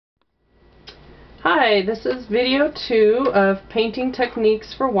Hi, this is video 2 of painting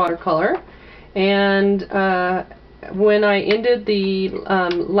techniques for watercolor, and when I ended the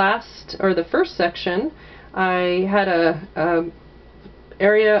the first section, I had a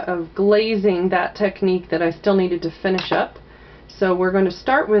area of glazing that technique that I still needed to finish up. So we're going to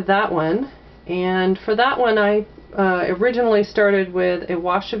start with that one, and for that one I originally started with a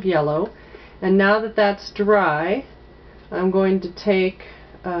wash of yellow, and now that that's dry I'm going to take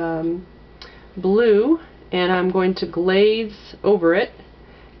blue and I'm going to glaze over it.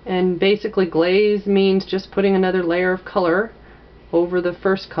 And basically glaze means just putting another layer of color over the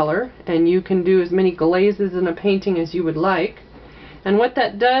first color, and you can do as many glazes in a painting as you would like. And what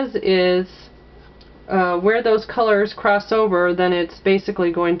that does is where those colors cross over, then it's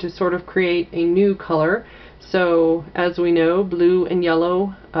basically going to sort of create a new color. So as we know, blue and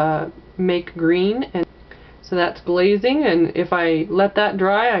yellow make green, and so that's glazing. And if I let that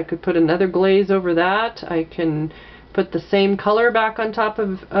dry, I could put another glaze over that. I can put the same color back on top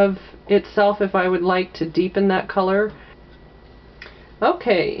of itself if I would like to deepen that color.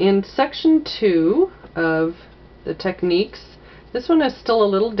 Okay, in section 2 of the techniques, this one is still a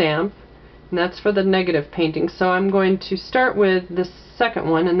little damp, and that's for the negative painting. So I'm going to start with the second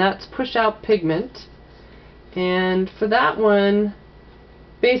one, and that's push out pigment. And for that one,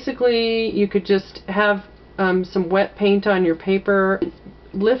 basically you could just have some wet paint on your paper,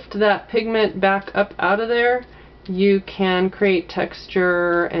 lift that pigment back up out of there. You can create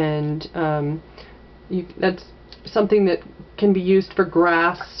texture, and that's something that can be used for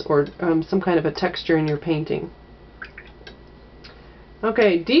grass or some kind of a texture in your painting.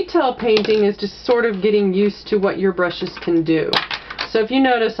 Okay, detail painting is just sort of getting used to what your brushes can do. So if you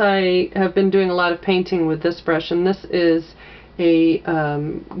notice, I have been doing a lot of painting with this brush, and this is a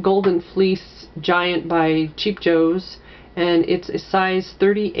Golden Fleece Giant by Cheap Joe's, and it's a size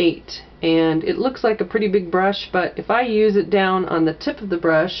 38, and it looks like a pretty big brush, but if I use it down on the tip of the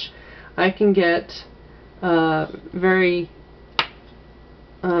brush, I can get very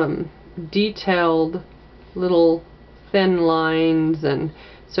detailed little thin lines, and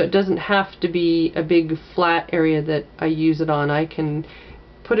so it doesn't have to be a big flat area that I use it on. I can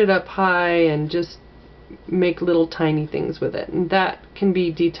put it up high and just make little tiny things with it, and that can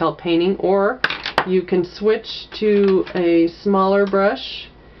be detail painting. Or you can switch to a smaller brush,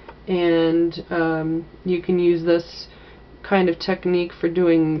 and you can use this kind of technique for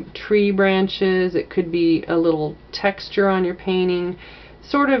doing tree branches. It could be a little texture on your painting,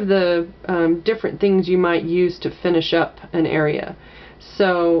 sort of the different things you might use to finish up an area.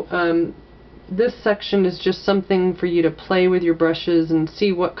 So this section is just something for you to play with your brushes and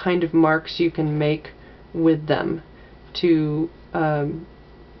see what kind of marks you can make with them to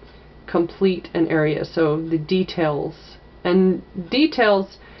complete an area. So the details, and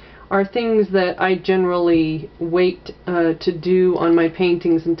details are things that I generally wait to do on my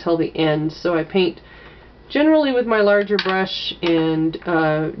paintings until the end. So I paint generally with my larger brush and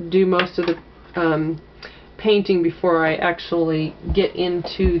do most of the painting before I actually get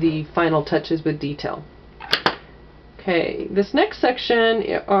into the final touches with detail. Okay, this next section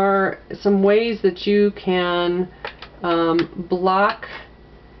are some ways that you can block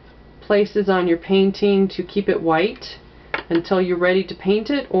places on your painting to keep it white until you're ready to paint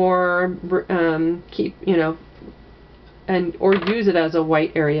it, or keep, or use it as a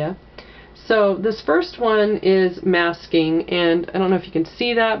white area. So this first one is masking, and I don't know if you can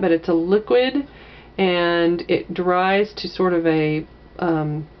see that, but it's a liquid, and it dries to sort of a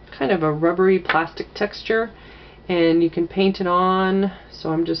kind of a rubbery plastic texture, and you can paint it on. So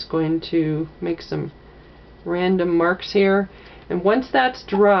I'm just going to make some random marks here, and once that's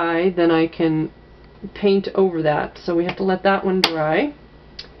dry, then I can paint over that. So we have to let that one dry.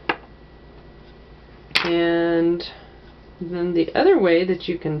 And then the other way that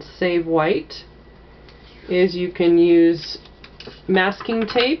you can save white is you can use masking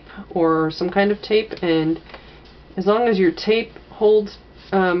tape or some kind of tape, and as long as your tape holds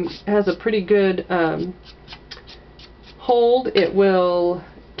has a pretty good hold, it will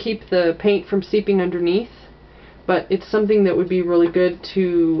keep the paint from seeping underneath. But it's something that would be really good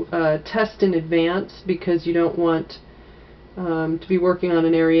to test in advance, because you don't want to be working on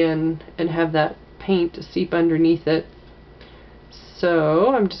an area and have that paint seep underneath it.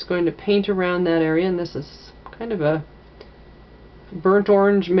 So I'm just going to paint around that area, and this is kind of a burnt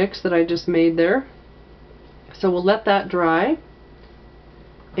orange mix that I just made there. So we'll let that dry.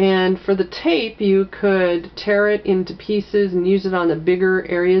 And for the tape, you could tear it into pieces and use it on the bigger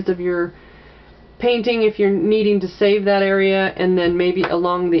areas of your painting if you're needing to save that area, and then maybe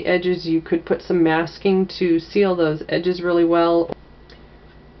along the edges you could put some masking to seal those edges really well.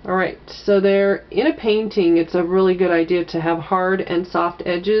 Alright, so there, in a painting, it's a really good idea to have hard and soft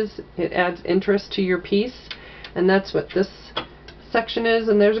edges. It adds interest to your piece, and that's what this section is.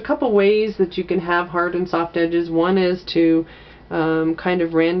 And there's a couple ways that you can have hard and soft edges. One is to kind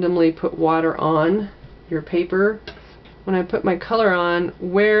of randomly put water on your paper. When I put my color on,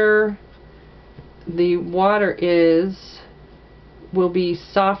 where the water is will be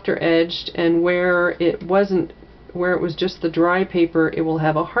softer edged, and where it wasn't, where it was just the dry paper, it will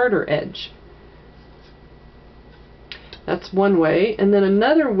have a harder edge. That's one way. And then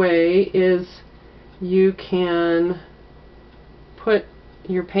another way is you can put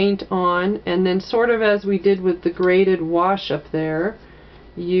your paint on, and then sort of as we did with the graded wash up there,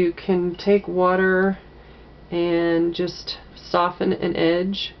 you can take water and just soften an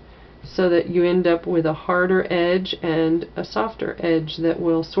edge so that you end up with a harder edge and a softer edge that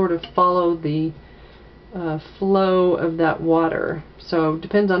will sort of follow the flow of that water. So it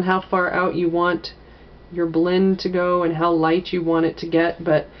depends on how far out you want your blend to go and how light you want it to get,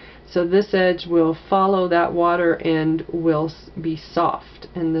 but so this edge will follow that water and will be soft,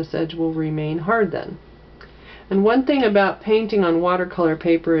 and this edge will remain hard then. And one thing about painting on watercolor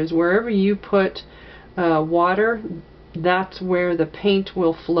paper is wherever you put water, that's where the paint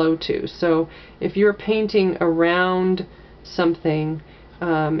will flow to. So if you're painting around something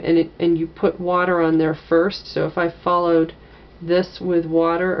and you put water on there first, so if I followed this with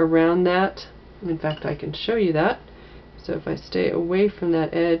water around that, in fact I can show you that. So if I stay away from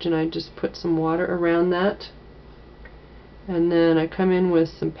that edge and I just put some water around that, and then I come in with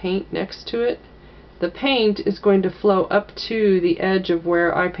some paint next to it, the paint is going to flow up to the edge of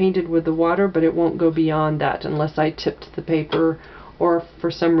where I painted with the water, but it won't go beyond that unless I tipped the paper or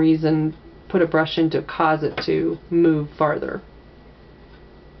for some reason put a brush in to cause it to move farther.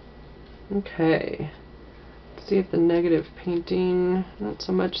 Okay, let's see if the negative painting, not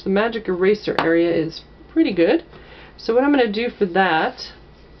so much. The magic eraser area is pretty good. So what I'm going to do for that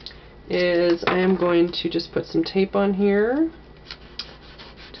is I am going to just put some tape on here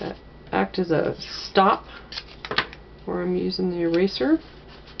to act as a stop where I'm using the eraser,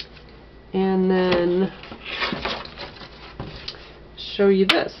 and then show you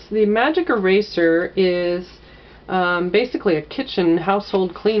this. The magic eraser is basically a kitchen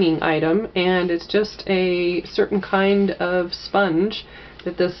household cleaning item, and it's just a certain kind of sponge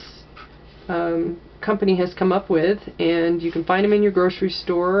that this company has come up with, and you can find them in your grocery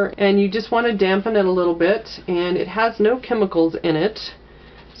store, and you just want to dampen it a little bit, and it has no chemicals in it,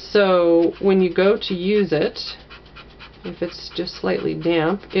 so when you go to use it, if it's just slightly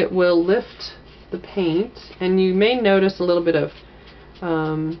damp, it will lift the paint, and you may notice a little bit of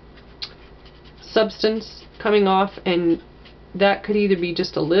substance coming off, and that could either be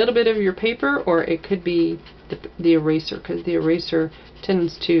just a little bit of your paper or it could be the eraser, because the eraser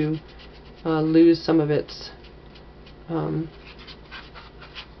tends to lose some of its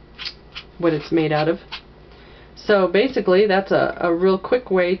what it's made out of. So basically that's a real quick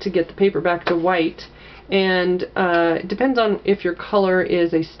way to get the paper back to white, and it depends on if your color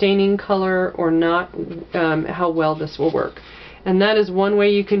is a staining color or not, how well this will work. And that is one way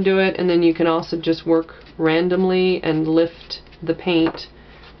you can do it, and then you can also just work randomly and lift the paint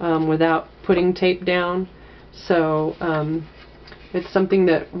without putting tape down. So it's something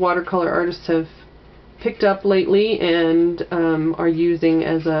that watercolor artists have picked up lately and are using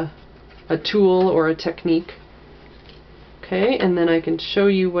as a tool or a technique. Okay, and then I can show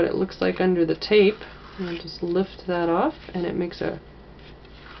you what it looks like under the tape. I'll just lift that off, and it makes a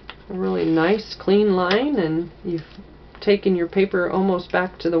really nice clean line, and you've taken your paper almost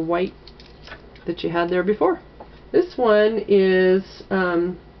back to the white that you had there before. This one is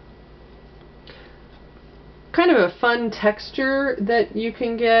kind of a fun texture that you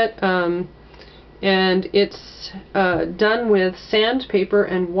can get, and it's done with sandpaper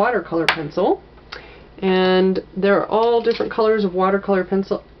and watercolor pencil, and there are all different colors of watercolor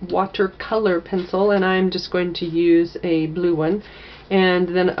pencil, and I'm just going to use a blue one, and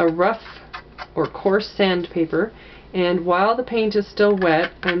then a rough or coarse sandpaper. And while the paint is still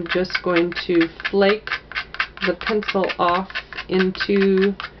wet, I'm just going to flake the pencil off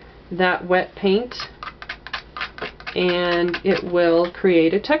into that wet paint, and it will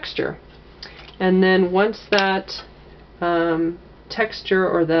create a texture. And then once that texture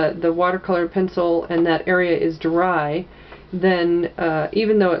or the watercolor pencil and that area is dry, then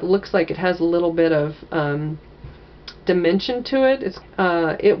even though it looks like it has a little bit of dimension to it,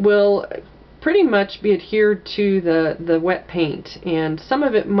 it will pretty much be adhered to the wet paint, and some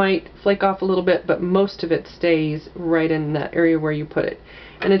of it might flake off a little bit, but most of it stays right in that area where you put it.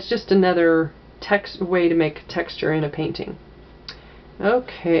 And it's just another way to make texture in a painting.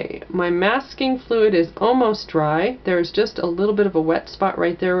 Okay, my masking fluid is almost dry. There's just a little bit of a wet spot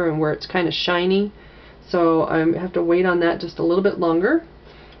right there and where it's kind of shiny. So I have to wait on that just a little bit longer.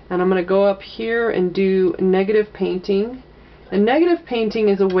 And I'm going to go up here and do negative painting. And negative painting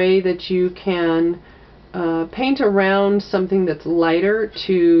is a way that you can paint around something that's lighter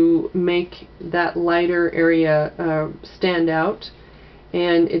to make that lighter area stand out.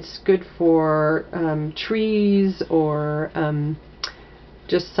 And it's good for trees or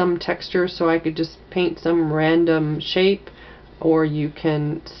just some texture, so I could just paint some random shape, or you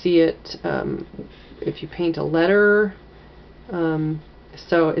can see it if you paint a letter.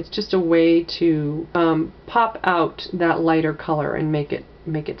 So it's just a way to pop out that lighter color and make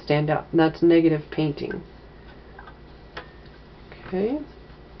it stand out. And that's negative painting. Okay.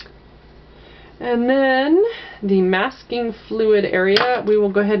 And then the masking fluid area, we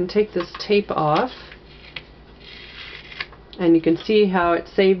will go ahead and take this tape off. And you can see how it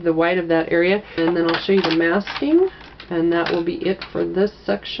saved the white of that area. And then I'll show you the masking, and that will be it for this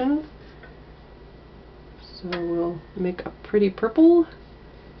section. So we'll make a pretty purple,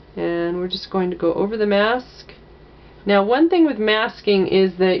 and we're just going to go over the mask. Now, one thing with masking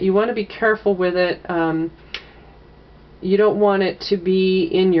is that you want to be careful with it. You don't want it to be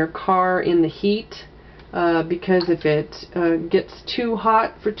in your car in the heat, because if it gets too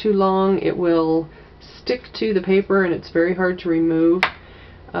hot for too long, it will stick to the paper and it's very hard to remove.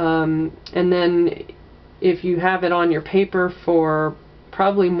 And then if you have it on your paper for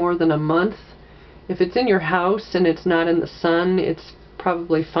probably more than a month, if it's in your house and it's not in the sun, it's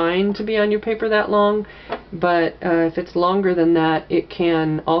probably fine to be on your paper that long. But if it's longer than that, it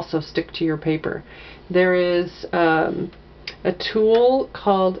can also stick to your paper. There is a tool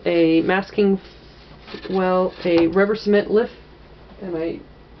called a masking, a rubber cement lift, and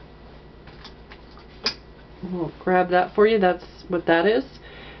I'll grab that for you. That's what that is.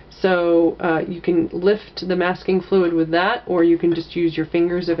 So you can lift the masking fluid with that, or you can just use your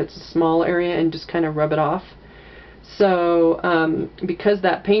fingers if it's a small area and just kind of rub it off. So because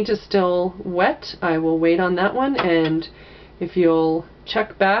that paint is still wet, I will wait on that one, and if you'll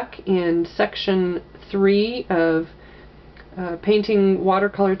check back in section 3 of painting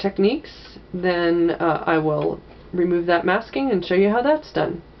watercolor techniques, then I will remove that masking and show you how that's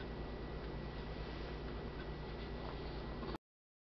done.